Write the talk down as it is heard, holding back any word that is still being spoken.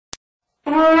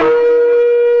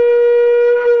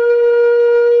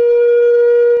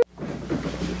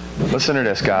Listen to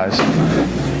this, guys.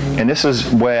 And this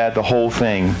is where the whole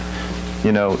thing,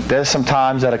 you know, there's some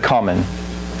times that are coming,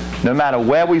 no matter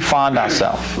where we find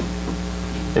ourselves.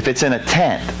 If it's in a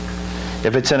tent,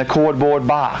 if it's in a cardboard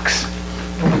box,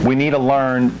 we need to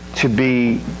learn to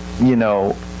be, you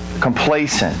know,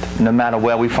 complacent no matter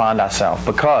where we find ourselves.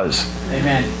 Because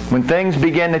Amen. When things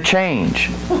begin to change,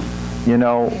 you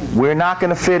know, we're not going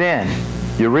to fit in.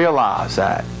 You realize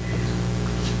that.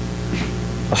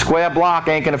 A square block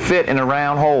ain't going to fit in a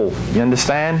round hole. You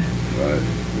understand? Right.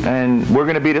 And we're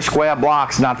going to be the square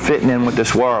blocks not fitting in with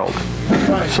this world.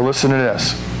 Right. So listen to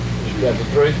this. Chapter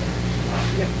 3.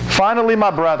 Finally, my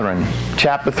brethren,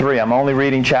 chapter 3. I'm only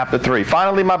reading chapter 3.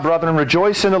 Finally, my brethren,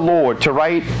 rejoice in the Lord. To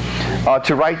write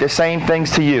the same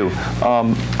things to you.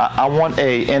 I want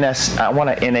an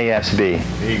NASB.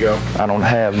 Here you go. I don't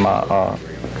have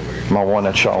my one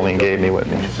that Charlene gave me with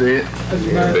me. See it?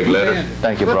 Big letter.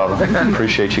 Thank you, brother.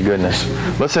 Appreciate your goodness.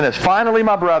 Listen to this. Finally,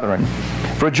 my brethren,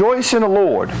 rejoice in the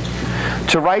Lord.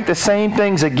 To write the same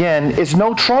things again is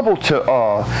no trouble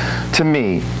to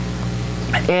me.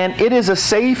 And it is a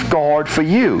safeguard for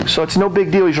you. So it's no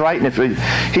big deal. He's writing it for you.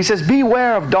 He says,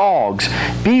 beware of dogs.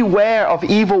 Beware of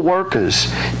evil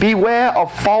workers. Beware of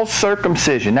false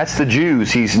circumcision. That's the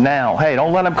Jews. He's now, hey,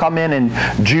 don't let them come in and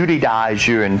Judaize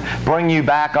you and bring you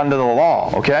back under the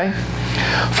law, okay?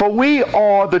 For we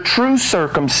are the true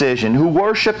circumcision who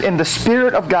worship in the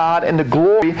Spirit of God and the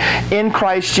glory in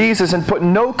Christ Jesus and put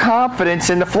no confidence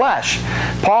in the flesh.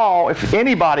 Paul, if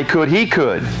anybody could, he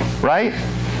could, right?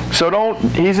 So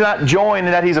he's not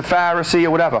joining that he's a Pharisee or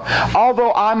whatever.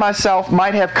 Although I myself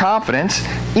might have confidence,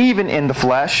 even in the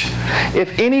flesh,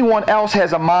 if anyone else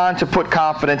has a mind to put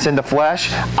confidence in the flesh,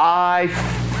 I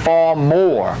far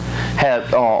more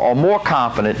are more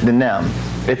confident than them.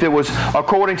 If it was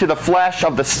according to the flesh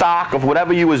of the stock of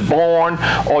whatever you was born,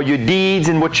 or your deeds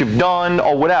and what you've done,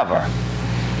 or whatever.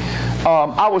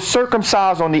 I was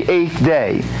circumcised on the 8th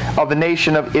day of the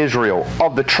nation of Israel,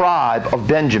 of the tribe of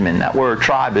Benjamin. That word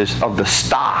tribe is of the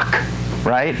stock,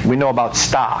 right? We know about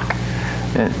stock.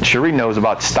 And Cherie knows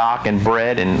about stock and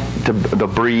bread and the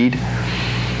breed.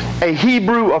 A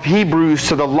Hebrew of Hebrews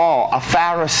to the law, a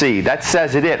Pharisee. That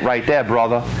says it right there,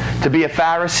 brother. To be a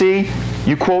Pharisee,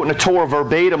 you quote in the Torah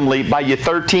verbatimly by you're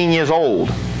 13 years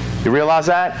old. You realize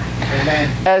that?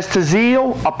 Amen. As to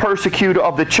zeal, a persecutor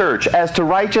of the church. As to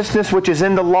righteousness which is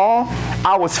in the law,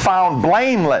 I was found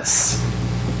blameless.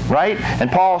 Right?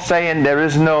 And Paul's saying there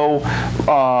is no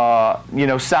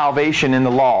salvation in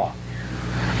the law.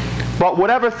 But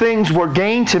whatever things were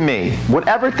gained to me,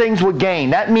 whatever things were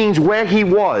gained, that means where he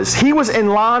was. He was in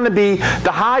line to be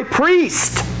the high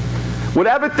priest.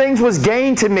 Whatever things was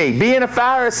gained to me, being a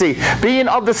Pharisee, being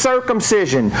of the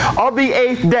circumcision, of the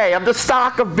 8th day, of the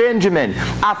stock of Benjamin,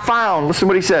 I found, listen to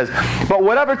what he says, but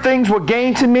whatever things were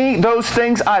gained to me, those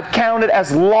things I've counted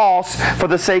as loss for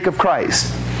the sake of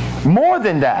Christ. More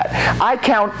than that, I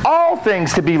count all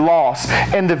things to be lost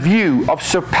in the view of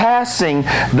surpassing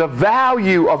the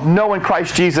value of knowing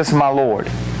Christ Jesus my Lord,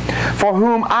 for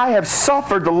whom I have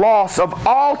suffered the loss of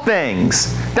all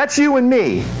things. That's you and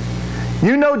me.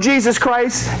 You know Jesus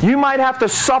Christ, you might have to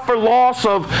suffer loss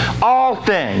of all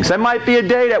things. There might be a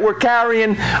day that we're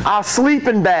carrying our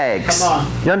sleeping bags. Come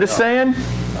on. You understand?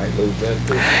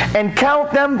 And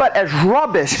count them but as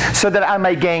rubbish, so that I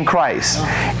may gain Christ,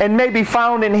 and may be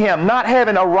found in him, not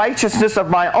having a righteousness of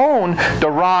my own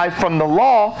derived from the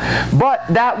law, but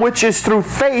that which is through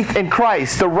faith in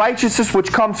Christ, the righteousness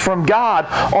which comes from God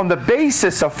on the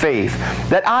basis of faith,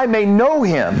 that I may know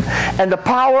him, and the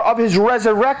power of his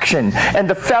resurrection, and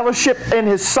the fellowship in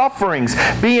his sufferings,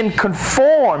 being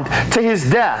conformed to his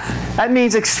death. That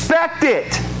means expect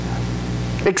it.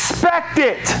 Expect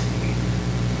it.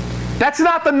 That's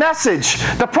not the message.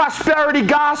 The prosperity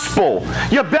gospel.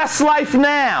 Your best life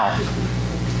now.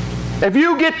 If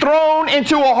you get thrown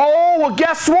into a hole, well,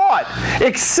 guess what?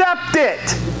 Accept it.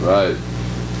 Right.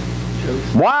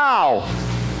 Wow.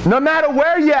 No matter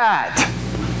where you're at.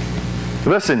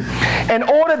 Listen, in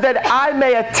order that I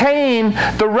may attain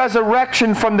the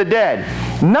resurrection from the dead.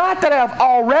 Not that I have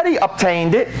already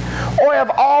obtained it or have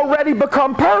already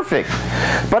become perfect,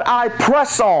 but I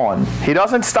press on. He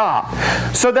doesn't stop.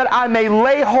 So that I may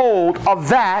lay hold of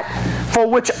that for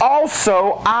which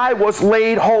also I was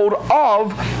laid hold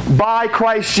of by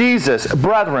Christ Jesus.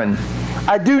 Brethren,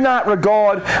 I do not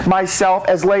regard myself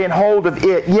as laying hold of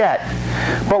it yet.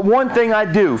 But one thing I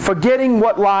do, forgetting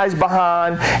what lies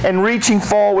behind and reaching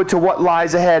forward to what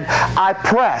lies ahead, I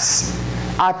press.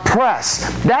 I press.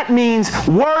 That means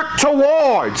work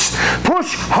towards.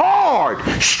 Push hard.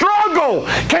 Struggle.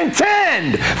 Contend.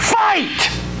 contend, fight.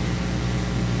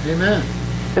 Amen.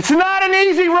 It's not an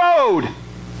easy road.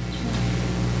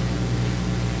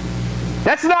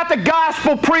 That's not the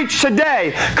gospel preached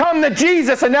today. Come to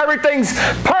Jesus and everything's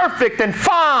perfect and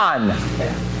fine.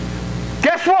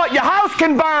 Guess what? Your house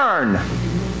can burn.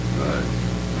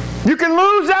 You can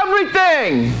lose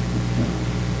everything.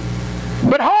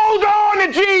 But hold on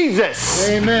to Jesus.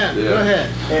 Amen. Go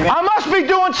ahead. Amen. I must be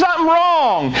doing something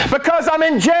wrong because I'm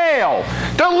in jail.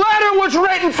 The letter was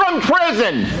written from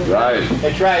prison. Right.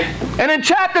 That's right. And in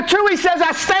chapter 2 he says,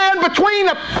 I stand between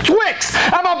the twixt.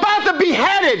 I'm about to be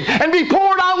beheaded and be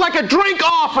poured out like a drink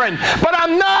offering. But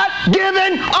I'm not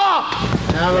giving up.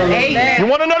 Amen. You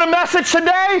want to know the message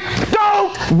today?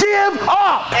 Don't give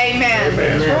up. Amen.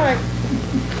 That's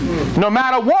right. No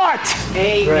matter what.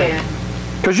 Amen.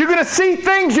 Because you're going to see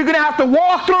things you're going to have to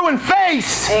walk through and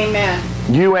face. Amen.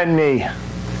 You and me.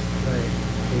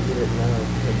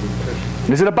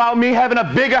 Is it about me having a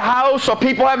bigger house, or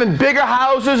people having bigger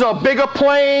houses, or bigger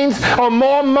planes, or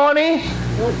more money?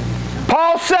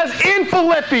 Paul says in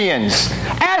Philippians,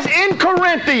 as in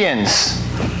Corinthians,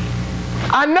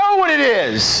 I know what it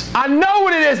is. I know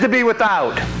what it is to be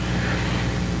without.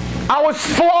 I was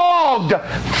flogged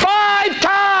 5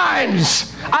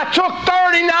 times. I took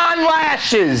 39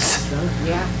 lashes.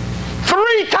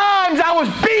 3 times I was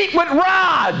beat with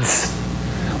rods.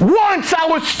 Once I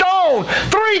was stoned.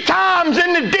 3 times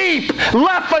in the deep,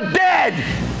 left for dead.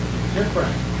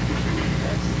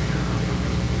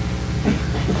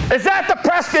 Is that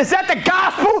the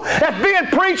gospel that's being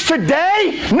preached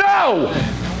today? No.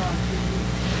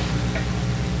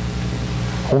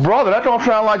 Well, brother, that don't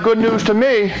sound like good news to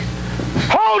me.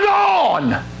 Hold on.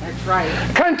 That's right.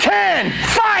 Contend.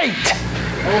 Fight.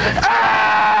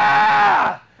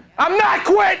 Ah! I'm not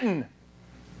quitting.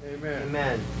 Amen.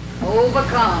 Amen.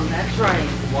 Overcome. That's right.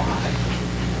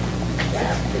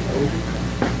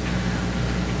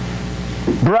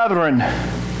 Brethren,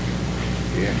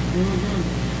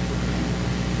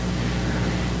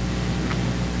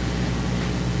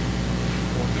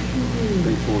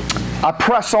 I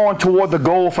press on toward the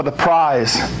goal for the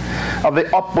prize of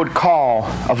the upward call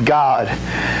of God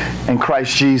in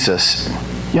Christ Jesus.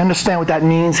 You understand what that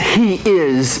means? He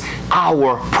is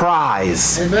our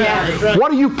prize. Amen.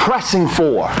 What are you pressing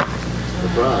for?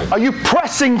 Are you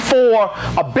pressing for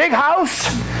a big house?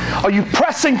 Are you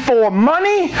pressing for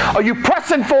money? Are you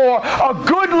pressing for a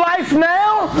good life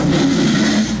now?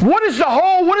 What is the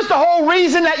whole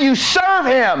reason that you serve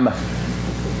him?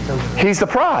 He's the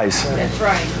prize. That's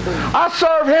right. I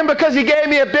serve him because he gave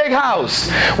me a big house.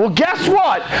 Well, guess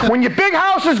what? When your big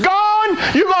house is gone,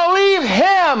 you're going to leave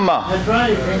him. That's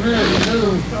right.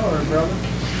 Amen. Sorry, brother.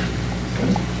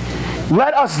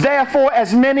 Let us therefore,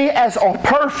 as many as are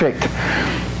perfect.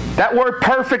 That word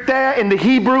perfect there in the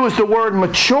Hebrew is the word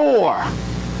mature.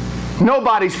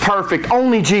 Nobody's perfect,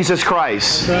 only Jesus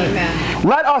Christ. Amen.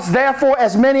 Let us therefore,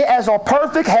 as many as are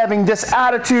perfect, having this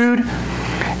attitude.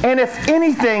 And if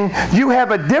anything, you have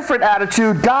a different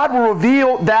attitude, God will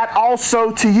reveal that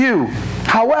also to you.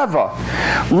 However,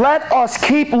 let us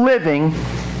keep living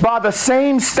by the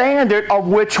same standard of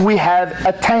which we have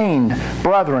attained.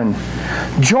 Brethren,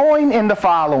 join in the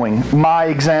following, my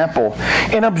example,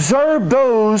 and observe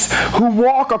those who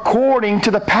walk according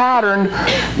to the pattern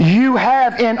you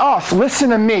have in us. Listen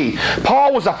to me.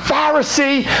 Paul was a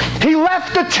Pharisee. He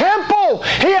left the temple.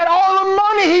 He had all the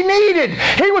money he needed.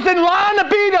 He was in line to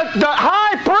be the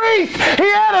high priest. He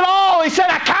had it all. He said,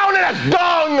 I count it as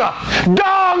dung.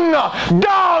 Dung.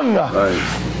 Dung.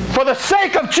 Right. For the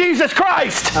sake of Jesus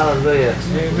Christ. Hallelujah.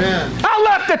 Amen. I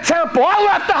left the temple. I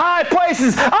left the high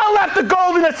places. I left the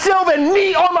gold and the silver and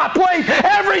meat on my plate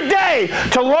every day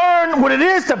to learn what it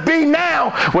is to be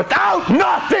now without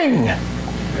nothing.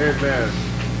 Amen.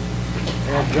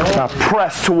 I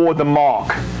pressed toward the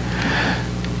mark.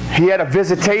 He had a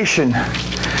visitation.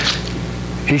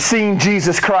 He seen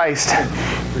Jesus Christ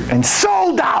and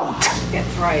sold out.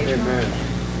 That's right. Amen.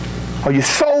 Are you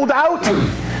sold out?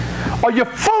 Are you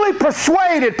fully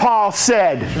persuaded, Paul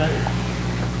said?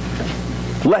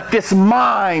 Let this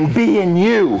mind be in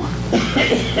you.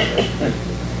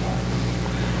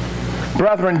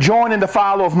 Brethren, join in the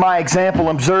follow of my example.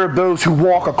 Observe those who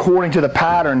walk according to the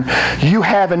pattern you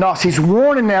have in us. He's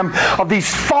warning them of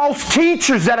these false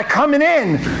teachers that are coming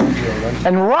in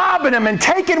and robbing them and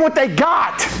taking what they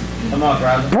got. Come on,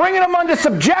 brother. Bringing them under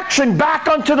subjection back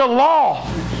unto the law.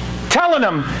 Telling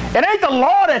them, it ain't the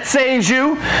law that saves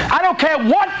you. I don't care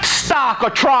what stock or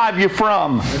tribe you're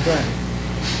from. That's right.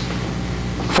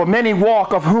 For many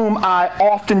walk, of whom I've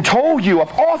often told you,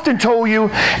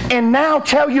 and now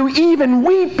tell you even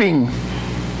weeping,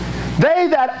 They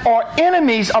that are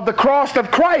enemies of the cross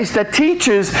of Christ, that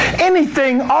teaches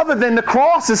anything other than the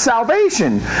cross is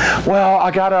salvation. Well, I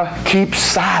got to keep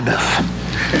Sabbath.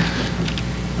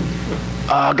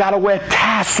 I got to wear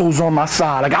tassels on my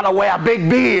side. I got to wear a big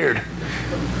beard.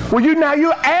 Well,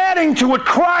 you're adding to it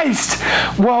Christ.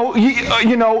 Well,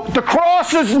 you know, the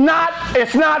cross is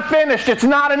it's not finished. It's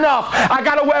not enough. I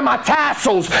got to wear my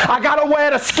tassels. I got to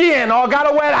wear the skin, or I got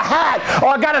to wear the hat, or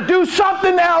I got to do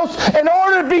something else in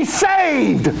order to be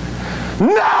saved.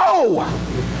 No!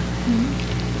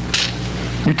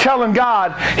 You're telling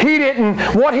God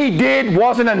what he did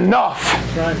wasn't enough.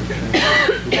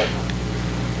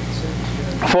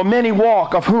 For many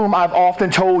walk, of whom I've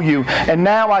often told you, and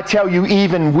now I tell you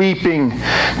even weeping,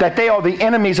 that they are the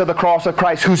enemies of the cross of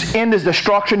Christ, whose end is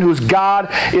destruction, whose God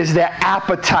is their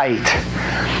appetite.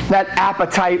 That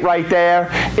appetite right there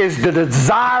is the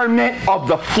desirement of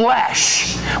the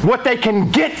flesh, what they can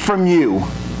get from you.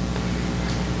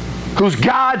 Whose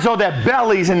gods are their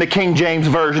bellies in the King James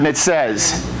Version, it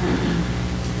says.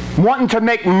 Wanting to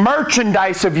make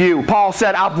merchandise of you. Paul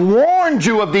said, I've warned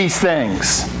you of these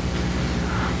things.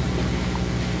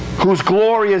 Whose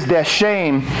glory is their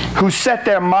shame, who set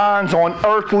their minds on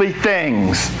earthly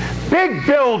things. Big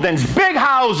buildings, big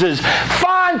houses,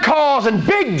 fine cars, and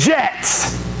big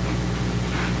jets.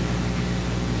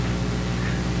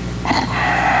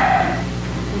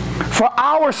 For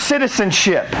our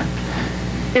citizenship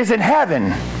is in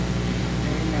heaven,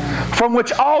 from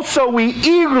which also we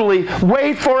eagerly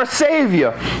wait for a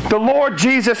Savior, the Lord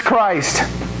Jesus Christ,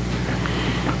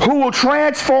 who will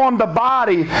transform the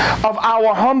body of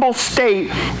our humble state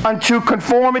unto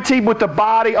conformity with the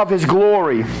body of his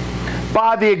glory,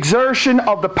 by the exertion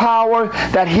of the power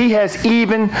that he has,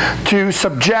 even to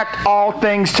subject all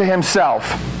things to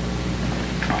himself.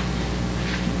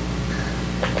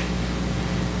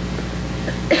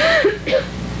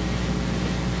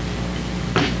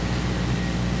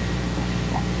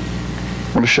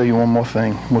 I'm going to show you one more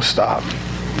thing. We'll stop.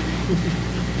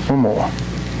 One more.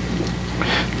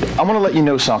 I want to let you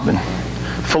know something.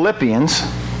 Philippians,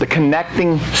 the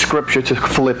connecting scripture to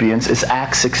Philippians is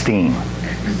Acts 16.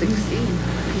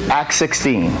 Acts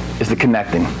 16 is the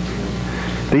connecting.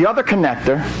 The other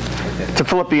connector to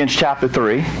Philippians chapter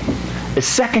 3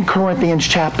 is 2 Corinthians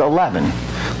chapter 11.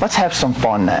 Let's have some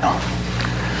fun now.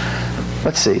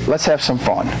 Let's see. Let's have some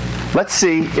fun. Let's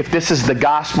see if this is the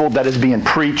gospel that is being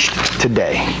preached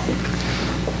today.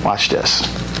 Watch this.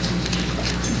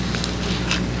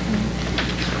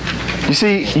 You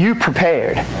see, you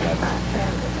prepared.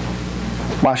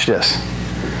 Watch this.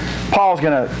 Paul's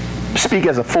going to speak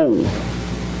as a fool.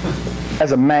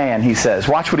 As a man, he says.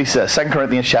 Watch what he says. 2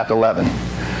 Corinthians chapter 11.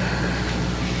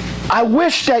 I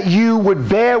wish that you would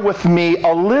bear with me in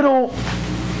a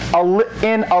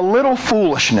little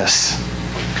foolishness.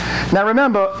 Now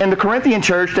remember, in the Corinthian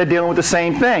church, they're dealing with the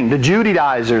same thing. The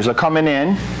Judaizers are coming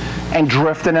in and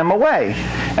drifting them away.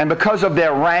 And because of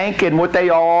their rank and what they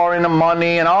are and the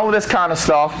money and all of this kind of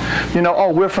stuff, you know,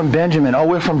 oh, we're from Benjamin, oh,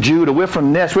 we're from Judah, we're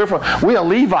from this, we're a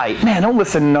Levite. Man, don't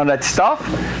listen to none of that stuff.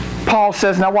 Paul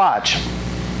says, now watch.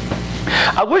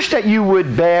 I wish that you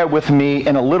would bear with me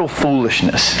in a little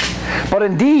foolishness, but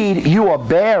indeed you are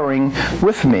bearing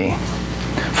with me.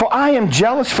 For I am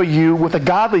jealous for you with a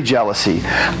godly jealousy.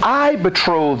 I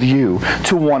betroth you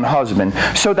to one husband,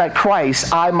 so that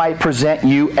Christ I might present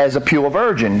you as a pure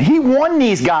virgin. He won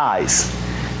these guys.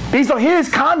 These are his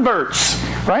converts,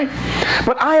 right?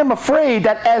 But I am afraid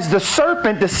that as the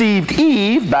serpent deceived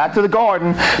Eve, back to the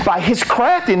garden, by his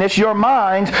craftiness your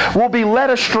minds will be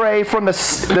led astray from the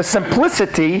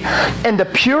simplicity and the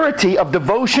purity of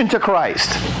devotion to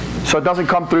Christ. So it doesn't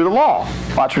come through the law.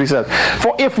 Watch what he says.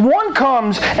 For if one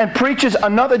comes and preaches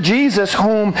another Jesus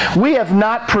whom we have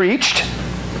not preached,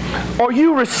 or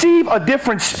you receive a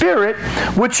different spirit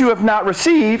which you have not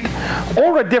received,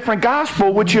 or a different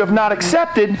gospel which you have not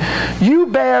accepted, you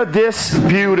bear this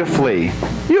beautifully.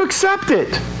 You accept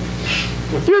it.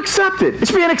 You accept it.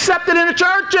 It's being accepted in the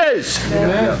churches.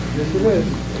 Yeah.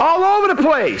 All over the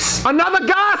place. Another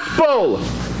gospel.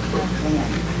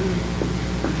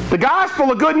 The gospel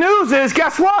of good news is,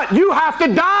 guess what? You have to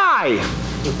die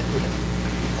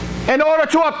in order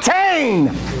to obtain.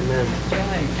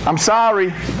 I'm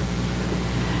sorry.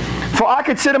 For I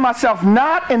consider myself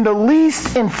not in the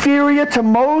least inferior to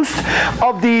most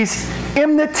of these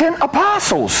imnitent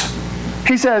apostles.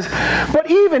 He says, but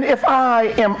even if I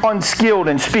am unskilled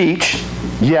in speech,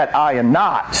 yet I am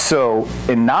not so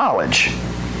in knowledge.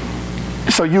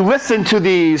 So you listen to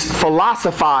these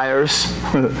philosophers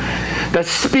that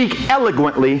speak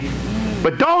eloquently,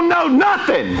 but don't know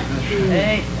nothing.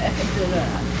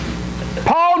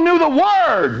 Paul knew the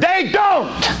word. They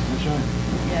don't.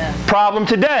 Problem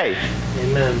today.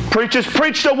 Amen. Preachers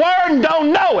preach the word and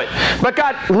don't know it, but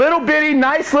got little bitty,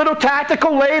 nice little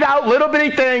tactical, laid out little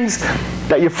bitty things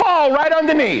that you fall right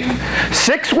underneath.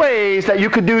 6 ways that you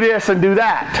could do this and do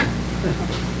that.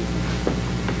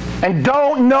 And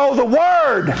don't know the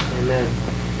word. Amen.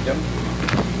 Yep.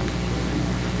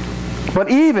 But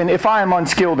even if I am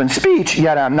unskilled in speech,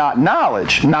 yet I am not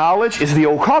knowledge. Knowledge is the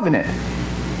old covenant.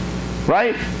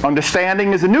 Right?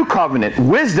 Understanding is the new covenant.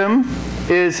 Wisdom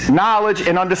is knowledge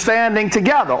and understanding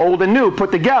together. Old and new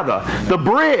put together. The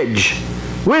bridge.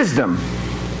 Wisdom.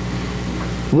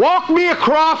 Walk me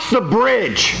across the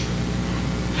bridge.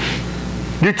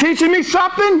 You teaching me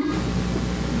something?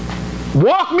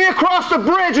 Walk me across the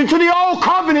bridge into the old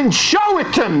covenant and show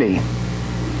it to me.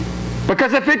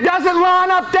 Because if it doesn't line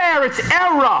up there, it's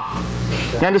error.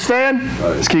 You understand?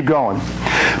 Let's keep going.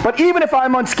 But even if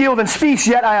I'm unskilled in speech,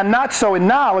 yet I am not so in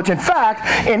knowledge. In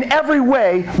fact, in every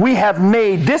way we have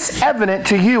made this evident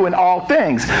to you in all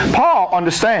things. Paul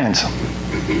understands.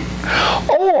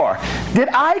 Or did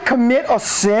I commit a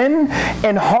sin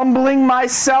in humbling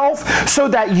myself so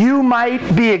that you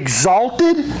might be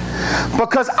exalted?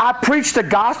 Because I preached the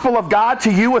gospel of God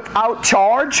to you without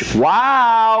charge?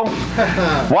 Wow.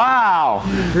 Wow.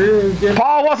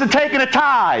 Paul wasn't taking a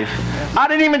tithe. I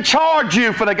didn't even charge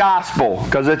you for the gospel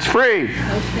because it's free.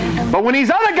 But when these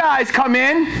other guys come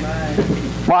in,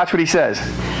 watch what he says.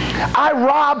 I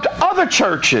robbed other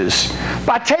churches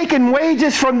by taking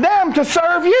wages from them to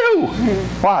serve you.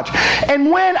 Watch. And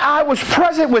when I was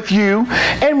present with you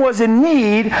and was in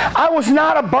need, I was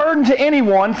not a burden to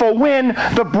anyone, for when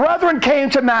the brethren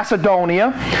came to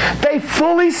Macedonia, they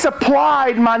fully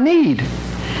supplied my need.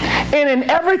 And in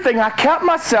everything I kept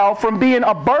myself from being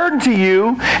a burden to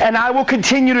you, and I will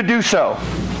continue to do so.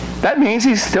 That means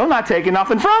he's still not taking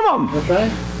nothing from them.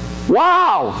 Okay.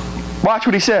 Wow. Watch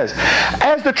what he says.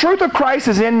 As the truth of Christ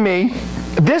is in me,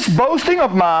 this boasting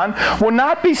of mine will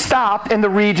not be stopped in the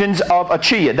regions of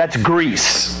Achaia. That's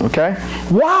Greece. Okay?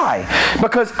 Why?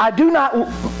 Because I do not...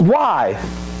 Why?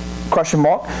 Question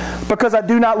mark. Because I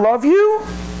do not love you?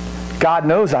 God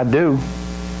knows I do.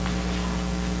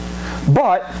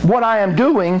 But what I am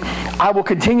doing, I will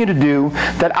continue to do,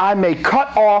 that I may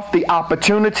cut off the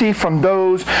opportunity from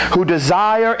those who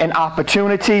desire an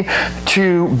opportunity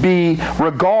to be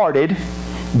regarded,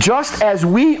 just as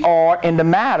we are in the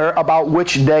matter about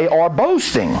which they are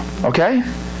boasting. Okay?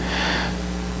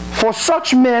 For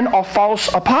such men are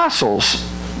false apostles,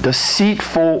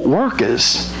 deceitful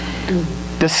workers,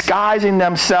 disguising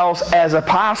themselves as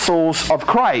apostles of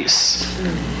Christ.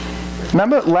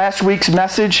 Remember last week's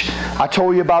message? I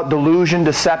told you about delusion,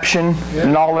 deception,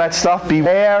 and all of that stuff.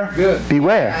 Beware. Good.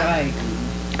 Beware.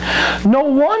 Right. No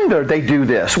wonder they do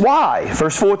this. Why?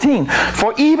 Verse 14.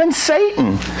 For even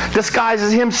Satan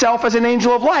disguises himself as an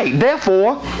angel of light.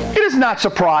 Therefore, it is not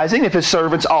surprising if his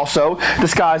servants also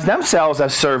disguise themselves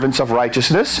as servants of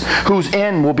righteousness, whose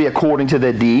end will be according to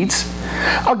their deeds.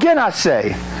 Again I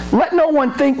say, let no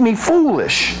one think me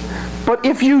foolish, but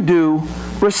if you do,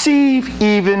 receive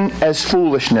even as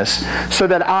foolishness, so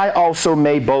that I also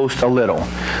may boast a little.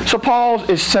 So Paul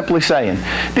is simply saying,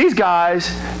 these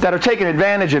guys that are taking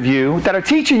advantage of you, that are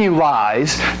teaching you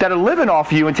lies, that are living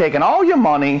off you and taking all your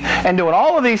money and doing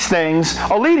all of these things,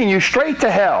 are leading you straight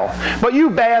to hell. But you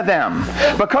bear them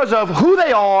because of who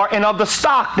they are and of the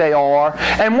stock they are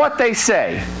and what they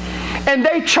say. And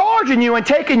they charging you and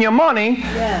taking your money,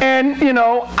 and, you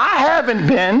know, I haven't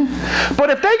been. But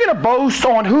if they're going to boast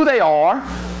on who they are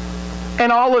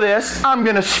and all of this, I'm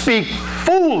going to speak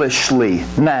foolishly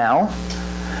now.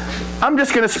 I'm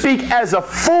just going to speak as a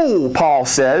fool, Paul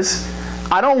says.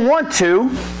 I don't want to.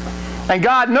 And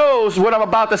God knows what I'm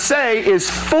about to say is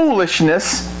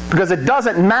foolishness, because it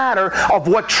doesn't matter of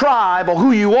what tribe or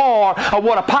who you are or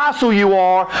what apostle you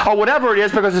are or whatever it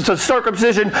is, because it's a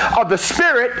circumcision of the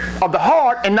spirit, of the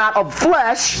heart, and not of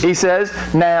flesh. He says,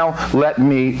 now let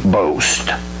me boast.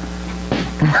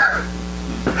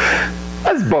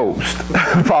 Let's boast,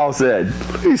 Paul said.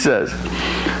 He says,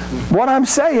 what I'm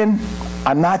saying,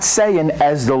 I'm not saying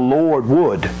as the Lord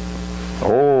would.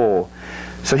 Oh,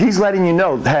 so he's letting you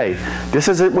know, hey, this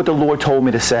isn't what the Lord told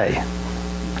me to say.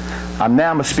 I'm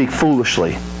now going to speak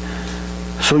foolishly,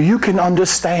 so you can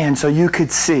understand, so you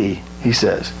could see, he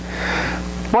says.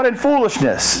 But in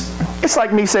foolishness, it's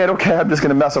like me saying, okay, I'm just going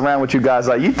to mess around with you guys.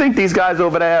 Like, you think these guys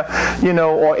over there, you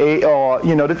know, or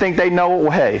you know, they think they know?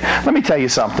 Well, hey, let me tell you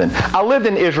something. I lived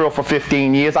in Israel for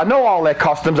 15 years. I know all their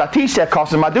customs. I teach their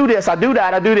customs. I do this, I do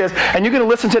that, I do this. And you're going to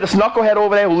listen to this knucklehead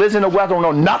over there who lives in the weather and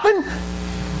know nothing?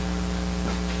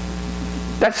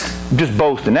 That's just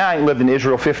boasting. Now I ain't lived in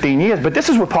Israel 15 years, but this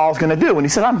is what Paul's going to do. And he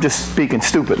said, I'm just speaking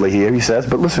stupidly here, he says,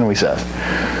 but listen to what he says.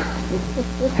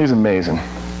 He's amazing.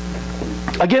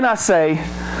 Again, I say,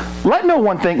 let no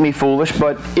one think me foolish,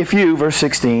 but if you, verse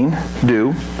 16,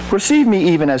 do, receive me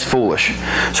even as foolish,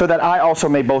 so that I also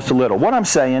may boast a little. What I'm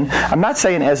saying, I'm not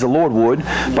saying as the Lord would,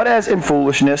 but as in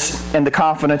foolishness and the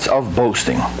confidence of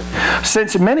boasting.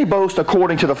 Since many boast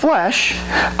according to the flesh,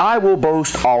 I will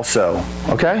boast also.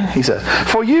 Okay? He says,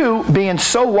 for you, being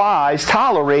so wise,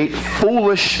 tolerate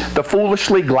the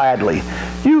foolishly gladly.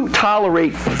 You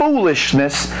tolerate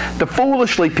foolishness, the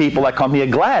foolishly people that come here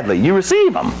gladly. You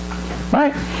receive them.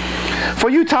 Right? For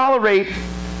you tolerate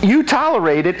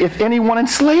it if anyone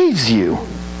enslaves you.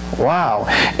 Wow.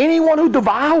 Anyone who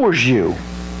devours you.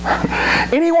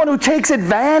 Anyone who takes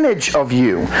advantage of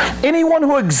you. Anyone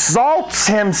who exalts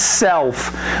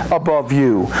himself above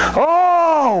you.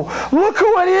 Oh, look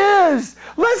who it is.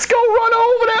 Let's go run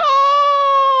over there.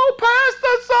 Oh,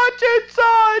 Pastor such and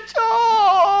such.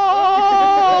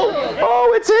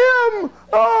 Oh, it's him.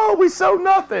 Oh, we sow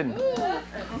nothing.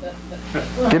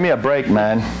 Give me a break,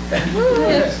 man.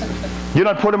 You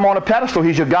don't put him on a pedestal.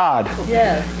 He's your God.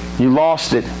 Yes. You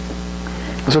lost it.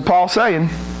 That's what Paul's saying.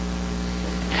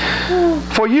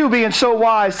 For you, being so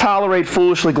wise, tolerate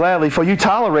foolishly gladly. For you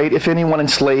tolerate if anyone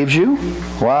enslaves you.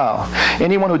 Wow.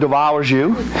 Anyone who devours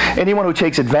you. Anyone who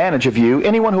takes advantage of you.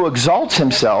 Anyone who exalts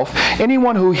himself.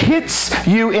 Anyone who hits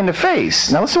you in the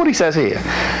face. Now listen to what he says here.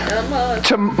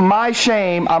 To my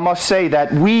shame, I must say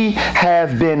that we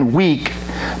have been weak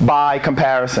by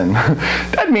comparison.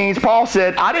 That means Paul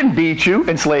said, I didn't beat you,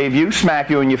 enslave you, smack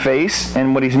you in your face.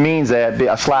 And what he means that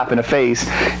a slap in the face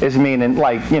is meaning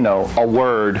like, a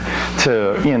word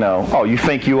to, oh, you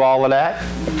think you all of that?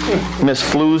 Miss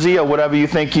Floozy or whatever you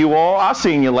think you are. I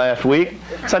seen you last week.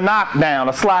 It's a knockdown,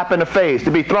 a slap in the face,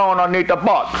 to be thrown underneath the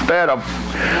butt.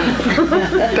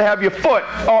 To have your foot.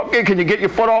 Oh, can you get your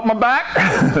foot off my back?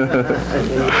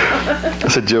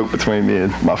 That's a joke between me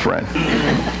and my friend.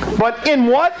 But in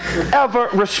whatever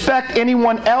respect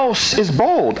anyone else is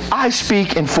bold, I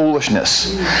speak in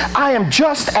foolishness. I am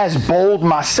just as bold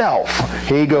myself.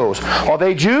 Here he goes. Are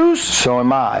they Jews? So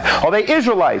am I. Are they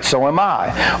Israelites? So am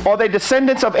I. Are they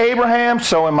descendants of Abraham?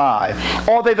 So am I.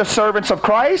 Are they the servants of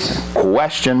Christ?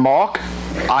 Question mark.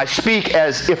 I speak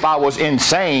as if I was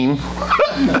insane.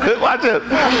 Watch it.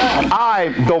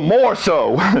 I, though more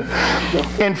so,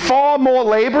 in far more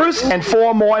labors and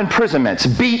far more imprisonments,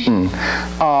 beaten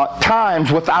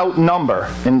times without number.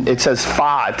 And it says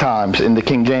 5 times in the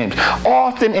King James.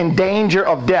 Often in danger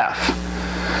of death.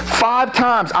 5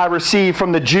 times I received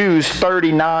from the Jews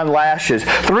 39 lashes.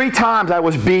 3 times I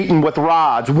was beaten with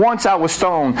rods. Once I was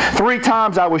stoned. 3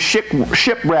 times I was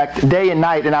shipwrecked day and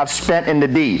night, and I've spent in the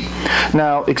deep.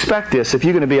 Now, expect this. If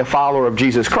you're going to be a follower of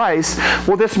Jesus Christ,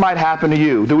 well, this might happen to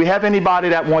you. Do we have anybody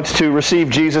that wants to receive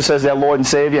Jesus as their Lord and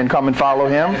Savior and come and follow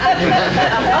Him?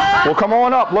 Well, come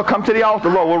on up. Look, come to the altar.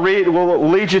 Lord, we'll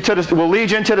lead you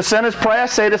into the sinner's prayer.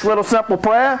 Say this little simple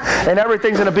prayer, and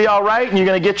everything's going to be all right, and you're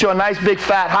going to get you a nice big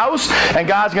fat house, and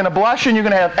God's going to bless you, and you're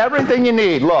going to have everything you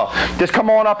need. Look, just come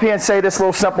on up here and say this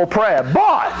little simple prayer.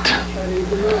 But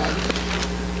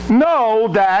know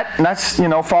that, and that's,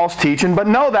 false teaching, but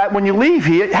know that when you leave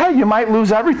here, hey, you might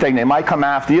lose everything. They might come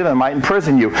after you. They might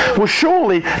imprison you. Well,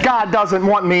 surely God doesn't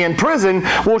want me in prison.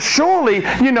 Well, surely,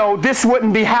 this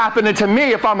wouldn't be happening to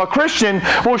me if I'm a Christian.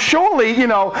 Well, surely,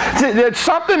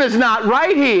 something is not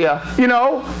right here,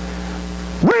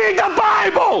 Read the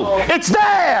Bible. It's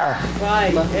there.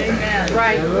 Right. Amen.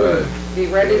 Right. Be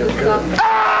ready to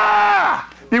suffer.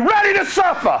 Be ready to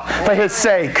suffer for His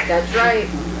sake. That's right.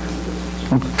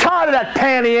 I'm tired of that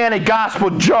panty-anty gospel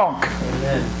junk.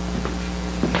 Amen.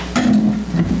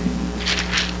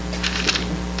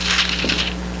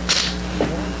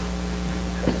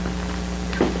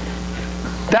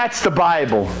 That's the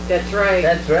Bible. That's right.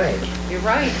 That's right. You're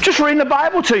right. Just reading the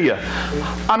Bible to you.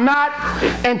 I'm not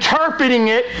interpreting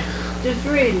it. Just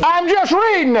reading it. I'm just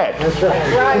reading it. That's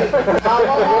right.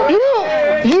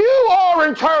 Right. You are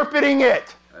interpreting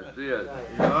it. That's it.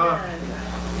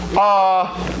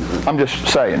 I'm just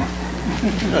saying.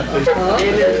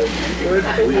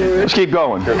 Let's keep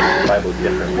going. Bible's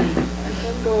different.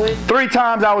 3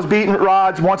 times I was beaten with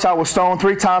rods. Once I was stoned.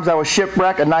 3 times I was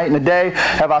shipwrecked. A night and a day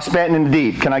have I spent in the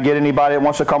deep. Can I get anybody that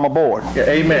wants to come aboard? Yeah,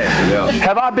 amen. Yeah.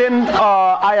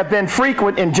 I have been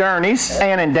frequent in journeys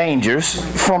and in dangers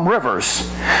from rivers,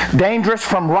 dangerous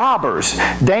from robbers,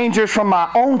 dangers from my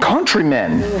own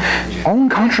countrymen. Own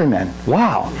countrymen.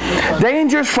 Wow.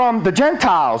 Dangers from the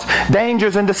Gentiles,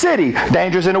 dangers in the city,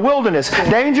 dangers in the wilderness,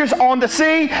 dangers on the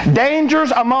sea, dangers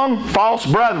among false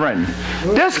brethren.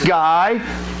 This guy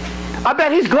I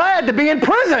bet he's glad to be in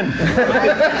prison.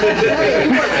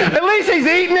 At least he's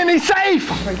eating and he's safe.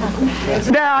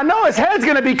 Now, I know his head's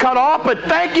going to be cut off, but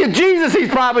thank you, Jesus, he's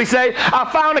probably saying, I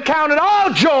found to count it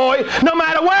all joy, no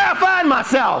matter where I find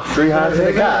myself. 3 hands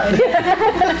to God.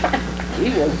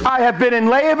 I have been in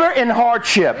labor and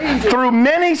hardship, through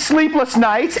many sleepless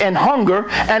nights and hunger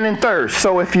and in thirst.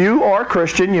 So if you are a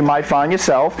Christian, you might find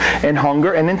yourself in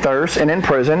hunger and in thirst and in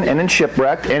prison and in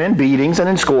shipwreck and in beatings and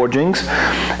in scourgings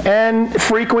and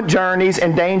frequent journeys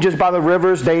and dangers by the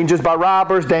rivers, dangers by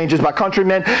robbers, dangers by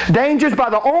countrymen, dangers by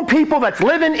the own people that's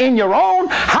living in your own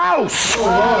house.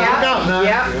 Not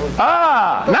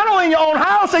only in your own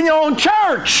house, in your own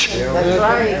church. That's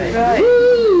right.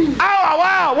 Ow,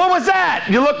 wow, what was that?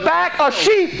 You look back, a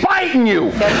sheep biting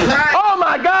you. Oh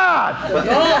my God.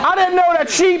 I didn't know that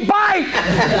sheep bite.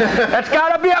 That's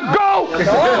got to be a goat.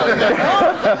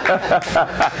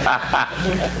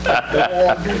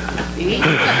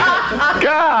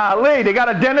 Golly, they got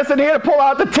a dentist in here to pull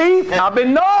out the teeth? I've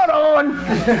been gnawed on.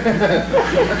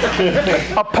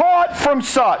 Apart from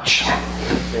such,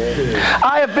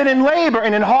 I have been in labor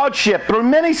and in hardship, through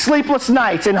many sleepless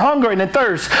nights, in hunger and in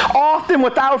thirst, often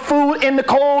without food, in the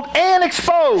cold, and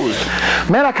exposed.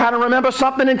 Man, I kind of remember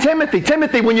something in Timothy.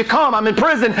 Timothy, when you come, I'm in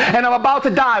prison and I'm about to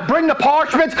die. Bring the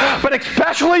parchments, but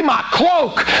especially my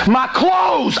cloak, my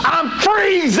clothes. I'm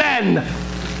freezing.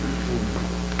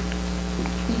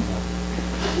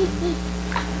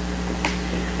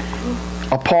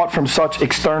 Apart from such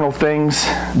external things,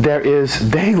 there is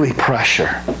daily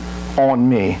pressure on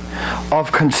me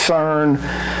of concern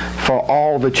for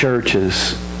all the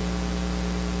churches.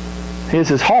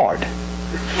 His is hard.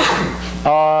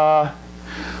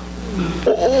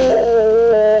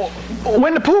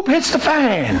 When the poop hits the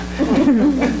fan.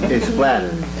 It's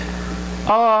flattered.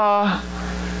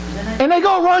 And they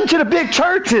go run to the big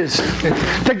churches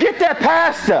to get that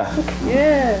pastor.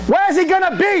 Yeah. Where's he going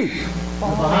to be?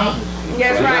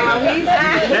 That's right.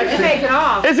 He's taking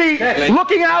off. Is he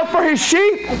looking out for his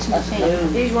sheep?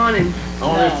 He's running.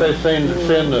 Only if they send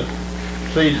the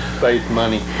seed space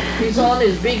money. He's on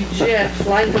his big jet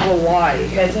flying to Hawaii.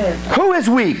 That's it. Who is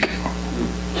weak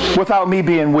without me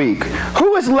being weak?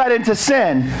 Who is led into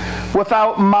sin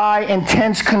without my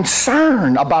intense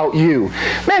concern about you?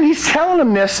 Man, he's telling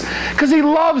them this because he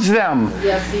loves them.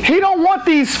 Yes, he don't want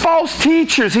these false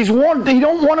teachers. He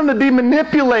don't want them to be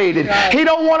manipulated. Right. He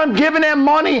don't want them giving their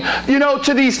money,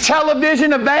 to these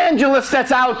television evangelists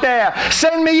that's out there.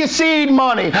 Send me your seed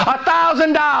money,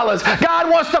 $1,000. God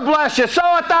wants to bless you.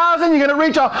 Sow 1,000, you're going to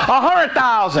reach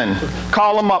 100,000.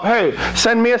 Call them up. Hey,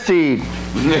 send me a seed.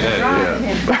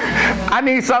 I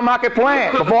need something I can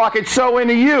plant before I can sow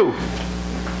into you.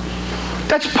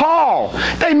 That's Paul.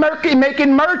 They're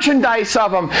making merchandise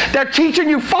of them. They're teaching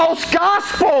you false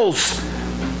gospels.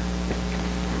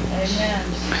 Amen.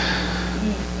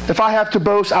 If I have to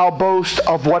boast, I'll boast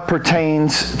of what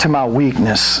pertains to my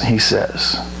weakness, he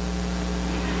says.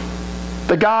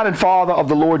 The God and Father of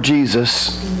the Lord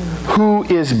Jesus, who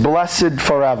is blessed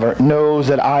forever, knows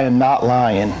that I am not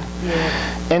lying.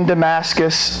 In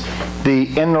Damascus, the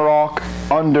Enrock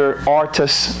under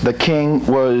Artus, the king,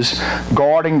 was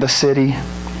guarding the city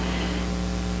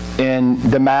in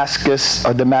Damascus,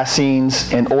 or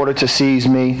Damascenes, in order to seize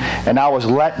me. And I was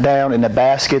let down in a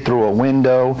basket through a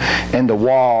window in the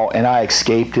wall, and I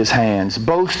escaped his hands.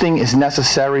 Boasting is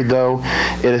necessary, though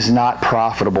it is not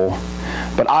profitable.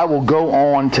 But I will go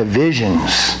on to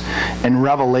visions and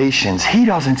revelations. He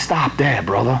doesn't stop there,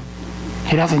 brother.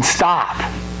 He doesn't stop.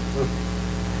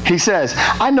 He says,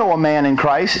 I know a man in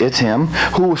Christ, it's him,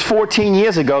 who was 14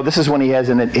 years ago, this is when he has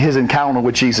his encounter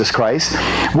with Jesus Christ.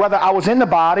 Whether I was in the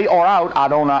body or out, I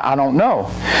don't know.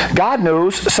 God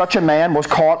knows such a man was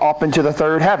caught up into the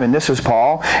third heaven. This is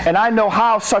Paul. And I know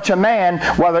how such a man,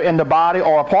 whether in the body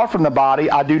or apart from the body,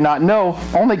 I do not know,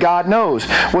 only God knows,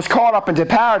 was caught up into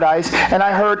paradise. And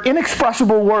I heard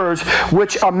inexpressible words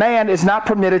which a man is not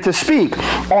permitted to speak.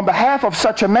 On behalf of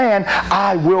such a man,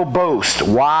 I will boast.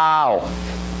 Wow.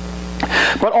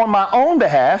 But on my own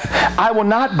behalf, I will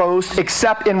not boast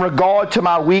except in regard to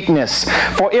my weakness.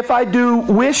 For if I do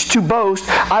wish to boast,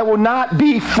 I will not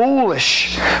be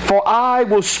foolish. For I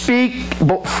will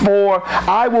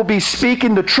be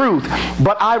speaking the truth.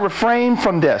 But I refrain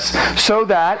from this, so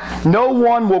that no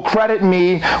one will credit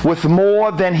me with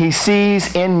more than he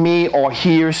sees in me or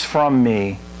hears from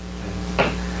me.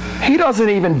 He doesn't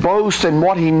even boast in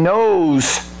what he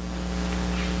knows,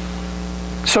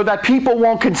 so that people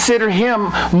won't consider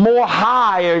him more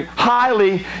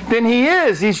highly than he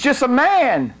is. He's just a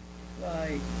man.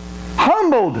 Right.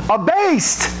 Humbled,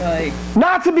 abased. Right.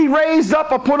 Not to be raised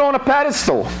up or put on a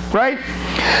pedestal. Right?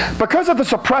 Because of the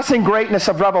suppressing greatness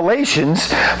of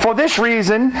revelations, for this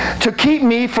reason, to keep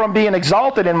me from being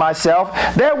exalted in myself,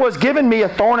 there was given me a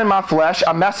thorn in my flesh,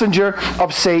 a messenger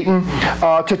of Satan,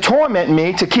 to torment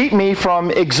me, to keep me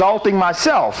from exalting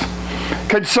myself.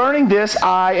 Concerning this,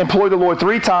 I implored the Lord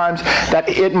 3 times that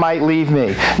it might leave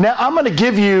me. Now, I'm going to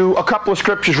give you a couple of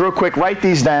scriptures real quick. Write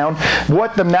these down.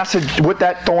 What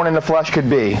that thorn in the flesh could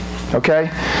be. Okay?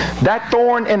 That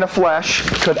thorn in the flesh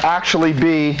could actually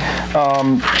be,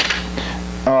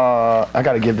 I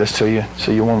got to give this to you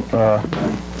so you won't,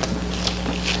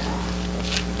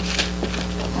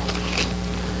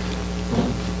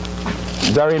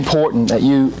 very important that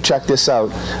you check this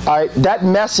out. All right, that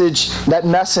message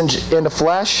in the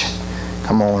flesh.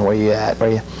 Come on, where you at?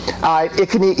 Where you? All right,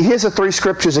 here's the 3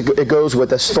 scriptures it goes with.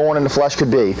 This thorn in the flesh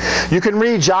could be. You can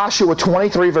read Joshua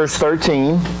 23 verse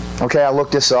 13. Okay, I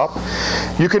looked this up.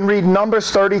 You can read Numbers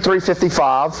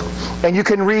 33:55, and you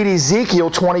can read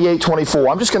Ezekiel 28:24.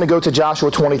 I'm just going to go to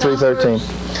Joshua 23:13.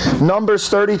 Numbers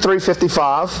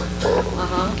 33:55.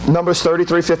 Numbers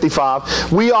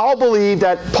 33:55. We all believe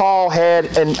that Paul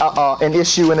had an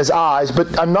issue in his eyes, but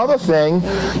another thing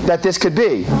that this could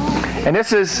be. And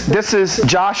this is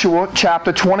Joshua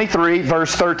chapter 23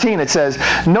 verse 13. It says,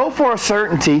 "Know for a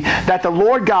certainty that the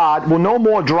Lord God will no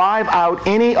more drive out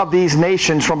any of these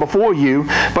nations from before you,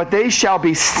 but they shall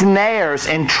be snares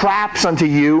and traps unto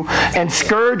you, and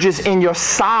scourges in your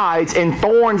sides, and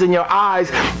thorns in your eyes,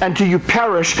 until you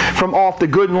perish from off the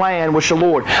good land which the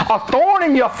Lord." A thorn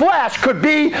in your flesh could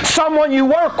be someone you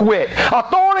work with. A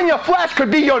thorn in your flesh could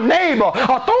be your neighbor.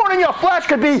 A thorn in your flesh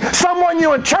could be someone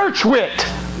you're in church with.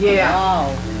 Yeah.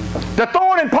 Oh. The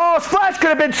thorn in Paul's flesh could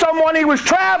have been someone he was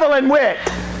traveling with.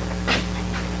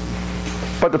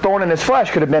 But the thorn in his flesh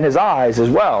could have been his eyes as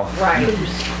well. Right.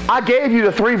 I gave you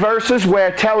the 3 verses where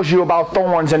it tells you about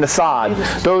thorns in the side.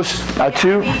 Those are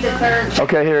 2.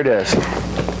 Okay, here it is.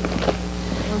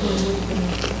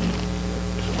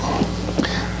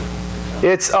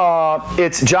 It's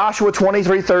Joshua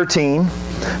 23:13,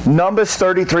 Numbers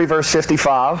 33 verse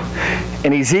 55,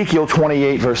 and Ezekiel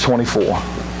 28 verse 24.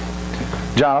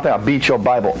 John, I think I beat your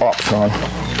Bible up, son.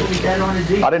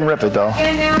 I didn't rip it, though.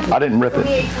 I didn't rip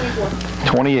it.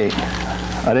 28.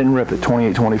 I didn't rip it.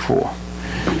 28, 24.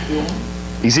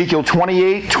 Ezekiel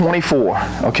 28, 24.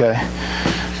 Okay.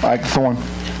 All right, thorn.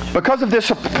 Because of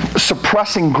this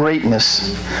suppressing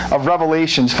greatness of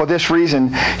revelations, for this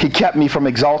reason he kept me from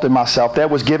exalting myself. There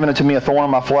was given unto me a thorn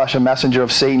in my flesh, a messenger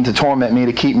of Satan to torment me,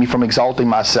 to keep me from exalting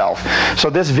myself. So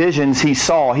this visions he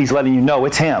saw, he's letting you know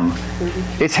it's him.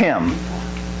 It's him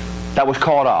that was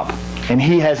caught up. And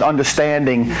he has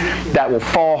understanding that will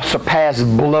far surpass,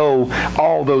 blow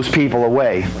all those people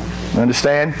away. You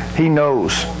understand? He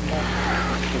knows.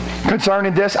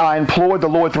 Concerning this, I implored the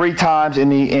Lord 3 times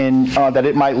that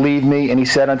it might leave me, and he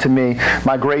said unto me,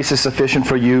 "My grace is sufficient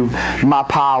for you. My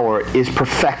power is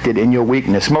perfected in your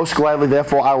weakness. Most gladly,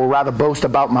 therefore, I will rather boast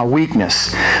about my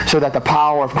weakness, so that the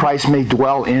power of Christ may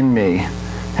dwell in me."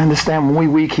 Understand, when we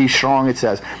weak, he's strong, it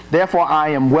says. "Therefore, I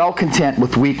am well content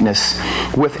with weakness,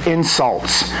 with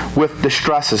insults, with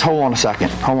distresses." Hold on a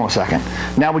second.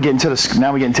 Now we get into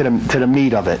the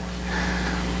meat of it.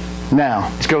 Now,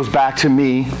 it goes back to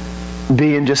me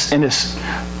being just in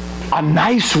a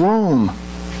nice room.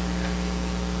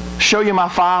 Show you my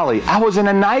folly. I was in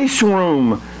a nice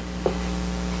room.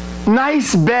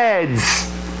 Nice beds.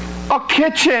 A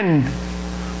kitchen.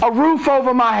 A roof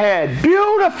over my head.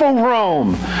 Beautiful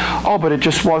room. Oh, but it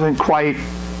just wasn't quite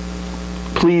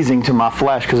pleasing to my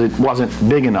flesh because it wasn't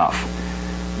big enough.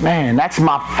 Man, that's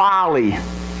my folly.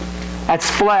 That's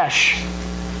flesh.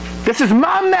 This is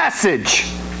my message.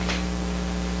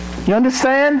 You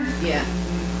understand? Yeah.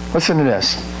 Listen to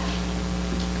this.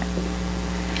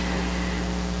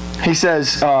 He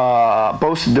says,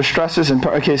 both distresses and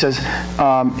okay.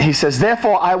 He says,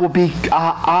 "Therefore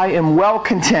I am well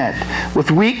content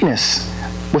with weakness,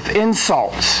 with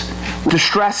insults,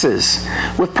 distresses,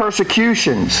 with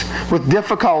persecutions, with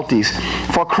difficulties,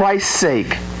 for Christ's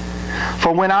sake.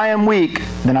 For when I am weak,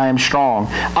 then I am strong.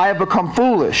 I have become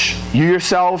foolish. You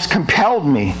yourselves compelled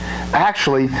me.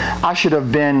 Actually, I should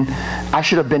have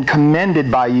been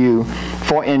commended by you,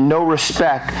 for in no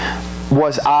respect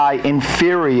was I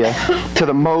inferior to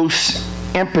the most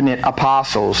impotent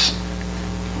apostles,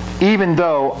 even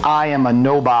though I am a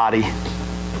nobody.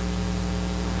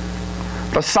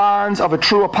 The signs of a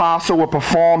true apostle were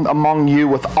performed among you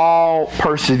with all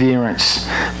perseverance,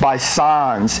 by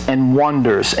signs and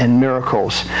wonders and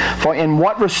miracles. For in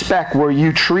what respect were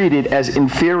you treated as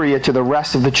inferior to the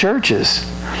rest of the churches,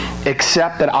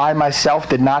 except that I myself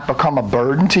did not become a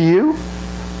burden to you?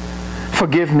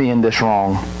 Forgive me in this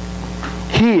wrong.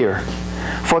 Here,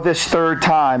 for this third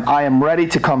time, I am ready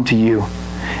to come to you,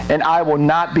 and I will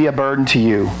not be a burden to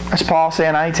you. That's Paul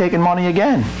saying, I ain't taking money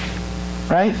again.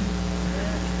 Right?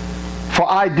 For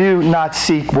I do not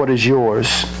seek what is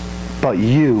yours, but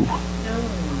you.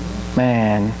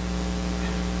 Man.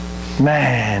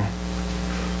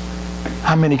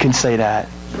 How many can say that?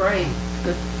 That's right.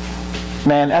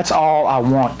 Man, that's all I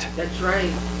want. That's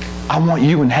right. I want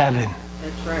you in heaven.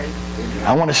 That's right.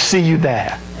 I want to see you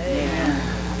there.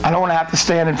 Amen. I don't want to have to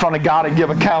stand in front of God and give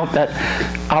account that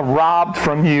I robbed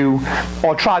from you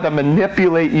or tried to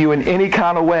manipulate you in any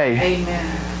kind of way.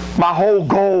 Amen. My whole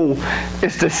goal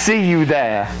is to see you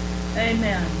there.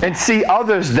 Amen. And see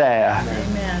others there.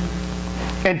 Amen.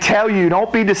 And tell you,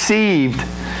 don't be deceived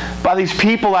by these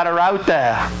people that are out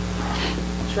there.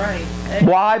 That's right. Amen.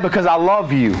 Why? Because I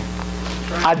love you.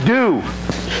 I do.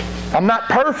 I'm not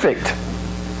perfect.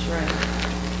 That's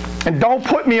right. And don't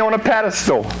put me on a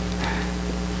pedestal.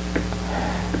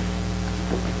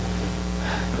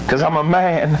 Because I'm a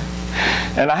man.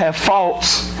 And I have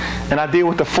faults. And I deal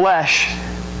with the flesh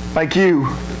like you.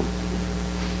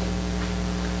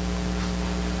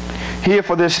 Here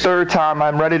for this third time, I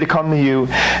am ready to come to you,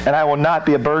 and I will not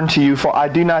be a burden to you, for I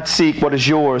do not seek what is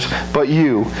yours, but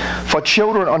you. For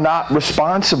children are not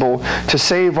responsible to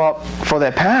save up for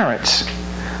their parents,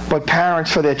 but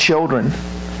parents for their children.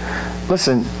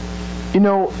 Listen, you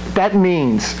know, that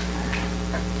means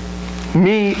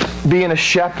me being a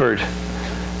shepherd.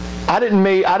 I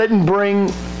didn't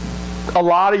bring a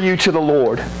lot of you to the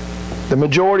Lord. The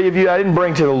majority of you I didn't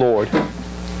bring to the Lord.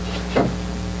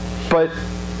 But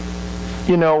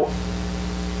you know,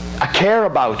 I care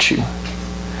about you.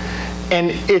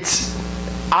 And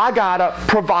I gotta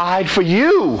provide for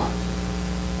you.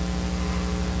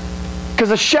 Because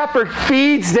a shepherd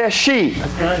feeds their sheep.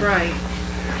 That's right.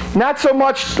 Not so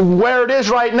much where it is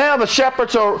right now, the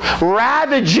shepherds are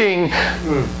ravaging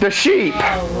the sheep.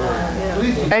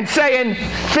 And saying,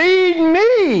 feed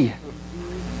me.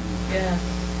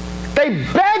 Yes. They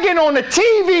begging on the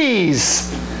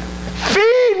TVs.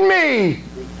 Feed me.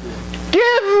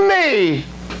 Give me.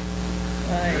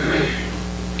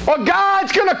 Right. Or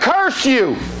God's going to curse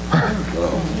you.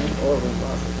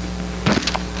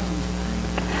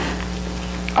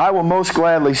 I will most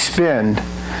gladly spend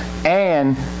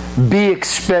and be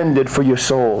expended for your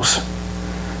souls.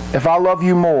 If I love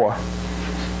you more,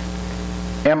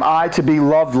 am I to be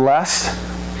loved less?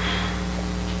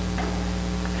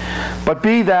 But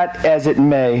be that as it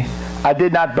may, I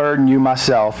did not burden you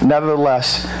myself.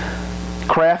 Nevertheless,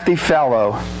 crafty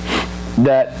fellow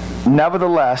that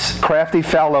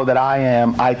I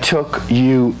am, I took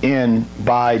you in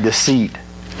by deceit.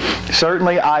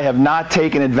 Certainly I have not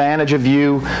taken advantage of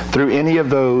you through any of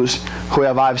those who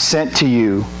I've sent to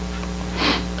you.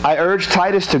 I urged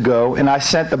Titus to go, and I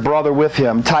sent the brother with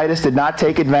him. Titus did not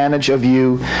take advantage of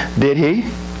you, did he?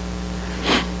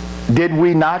 Did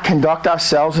we not conduct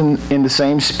ourselves in the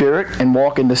same spirit and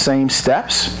walk in the same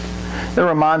steps? It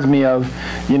reminds me of,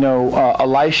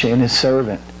 Elisha and his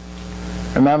servant.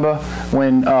 Remember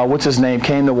when, what's his name,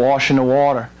 came to wash in the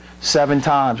water 7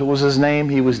 times. What was his name?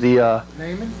 He was the...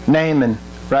 Naaman? Naaman,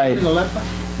 right. The leper?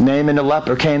 Naaman the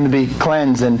leper came to be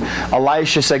cleansed, and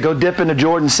Elisha said, go dip into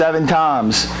Jordan 7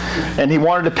 times. And he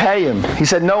wanted to pay him. He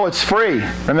said, no, it's free.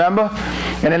 Remember?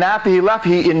 And then after he left,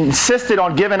 he insisted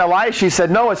on giving Elisha. He said,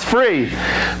 no, it's free.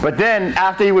 But then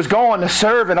after he was gone, the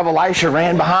servant of Elisha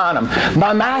ran behind him.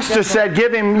 My master said,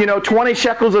 give him, 20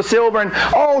 shekels of silver. And,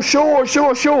 oh, sure.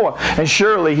 And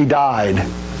surely he died.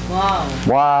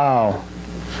 Wow.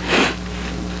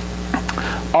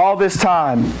 All this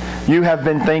time, you have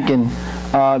been thinking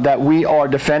that we are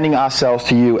defending ourselves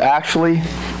to you. Actually,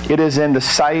 it is in the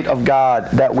sight of God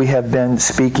that we have been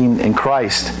speaking in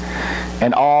Christ.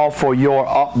 And all for your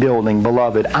upbuilding,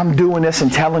 beloved. I'm doing this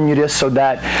and telling you this so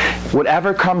that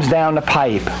whatever comes down the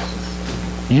pipe,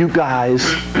 you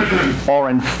guys are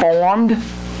informed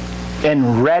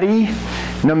and ready.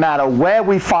 No matter where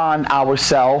we find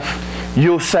ourselves,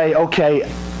 you'll say, okay,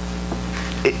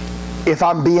 if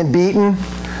I'm being beaten,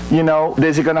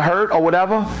 is it going to hurt or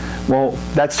whatever? Well,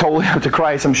 that's totally up to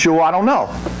Christ. I'm sure. I don't know.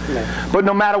 But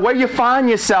no matter where you find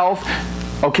yourself,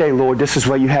 okay, Lord, this is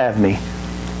where you have me.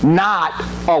 Not,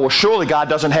 oh, well, surely God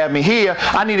doesn't have me here.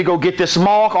 I need to go get this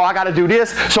mark, or I got to do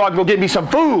this so I can go get me some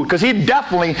food. Because he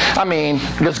definitely,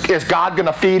 is God going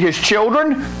to feed his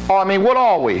children? Or, what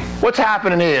are we? What's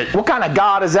happening here? What kind of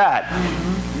God is that?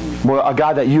 Well, a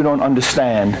God that you don't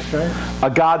understand. A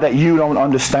God that you don't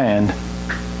understand.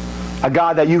 A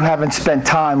God that you haven't spent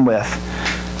time with.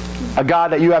 A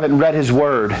God that you haven't read his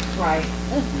word. Right.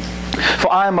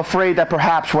 For I am afraid that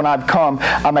perhaps when I've come,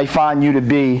 I may find you to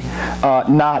be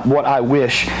not what I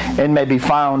wish, and may be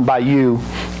found by you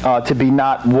to be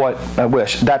not what I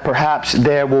wish. That perhaps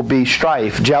there will be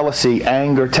strife, jealousy,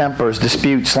 anger, tempers,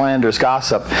 disputes, slanders,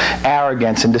 gossip,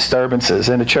 arrogance, and disturbances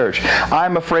in the church. I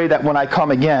am afraid that when I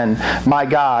come again, my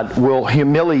God will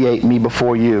humiliate me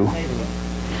before you,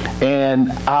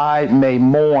 and I may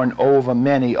mourn over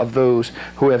many of those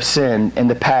who have sinned in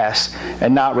the past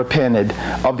and not repented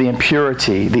of the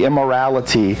impurity, the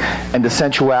immorality, and the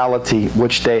sensuality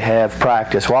which they have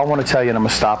practiced. Well, I want to tell you, and I'm going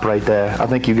to stop right there. I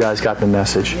think you guys got the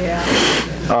message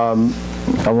a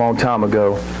long time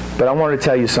ago. But I wanted to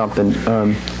tell you something.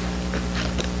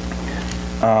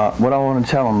 What I want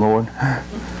to tell them, Lord?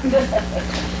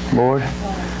 Lord,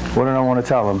 what did I want to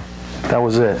tell them? That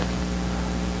was it.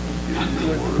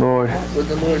 Lord. Where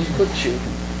the Lord put you.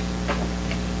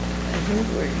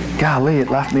 Golly, it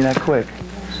left me that quick.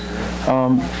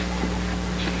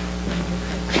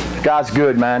 God's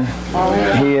good, man.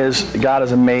 He is. God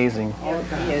is amazing.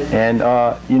 And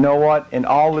you know what? In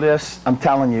all of this, I'm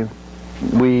telling you,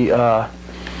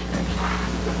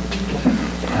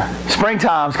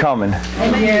 springtime's coming.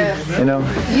 You know.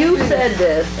 You said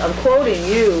this. I'm quoting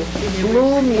you.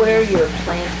 Bloom where you're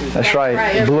planted. That's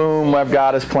right. Bloom where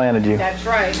God has planted you. That's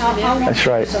right. That's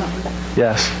right.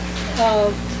 Yes.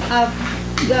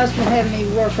 God's been having me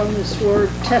work on this word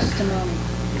testimony.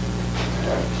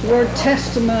 The word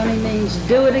testimony means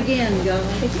do it again, God.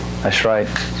 That's right.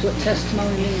 That's what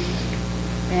testimony means.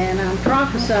 And I'm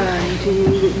prophesying to you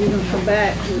that you're going to come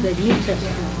back with a new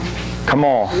testimony. Come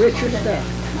on. Richer stuff.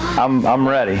 I'm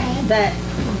ready. That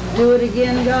do it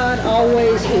again, God,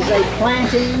 always is a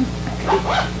planting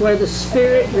where the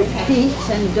Spirit repeats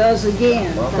and does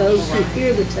again those who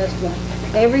hear the testimony.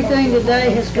 Everything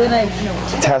today has been a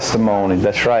testimony.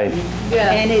 That's right.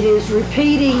 And it is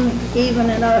repeating even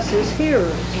in us as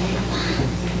hearers.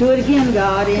 Do it again,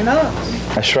 God, in us.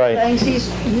 That's right. Things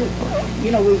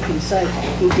you know, we can say,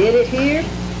 He did it here,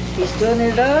 He's doing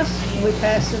it to us, and we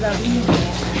pass it on.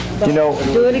 But you know,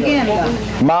 do it again,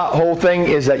 God. My whole thing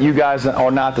is that you guys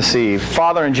are not deceived.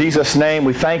 Father, in Jesus' name,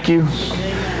 we thank you.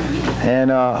 And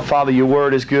Father, your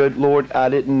word is good. Lord,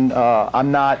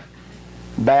 I'm not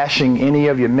bashing any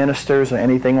of your ministers or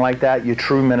anything like that, your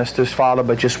true ministers, Father,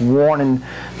 but just warning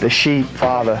the sheep,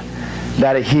 Father,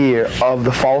 that are here of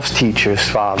the false teachers,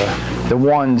 Father, the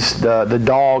ones, the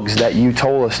dogs that you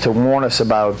told us to warn us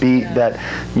about. When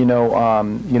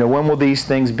will these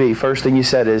things be? First thing you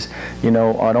said is,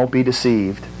 don't be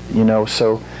deceived.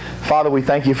 So, Father, we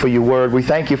thank you for your word. We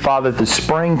thank you, Father, that the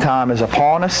springtime is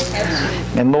upon us.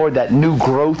 And Lord, that new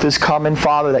growth is coming,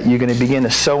 Father, that you're going to begin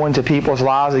to sow into people's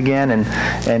lives again, and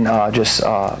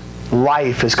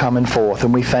life is coming forth.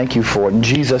 And we thank you for it. In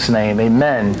Jesus' name,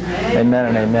 amen. Amen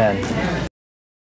and amen.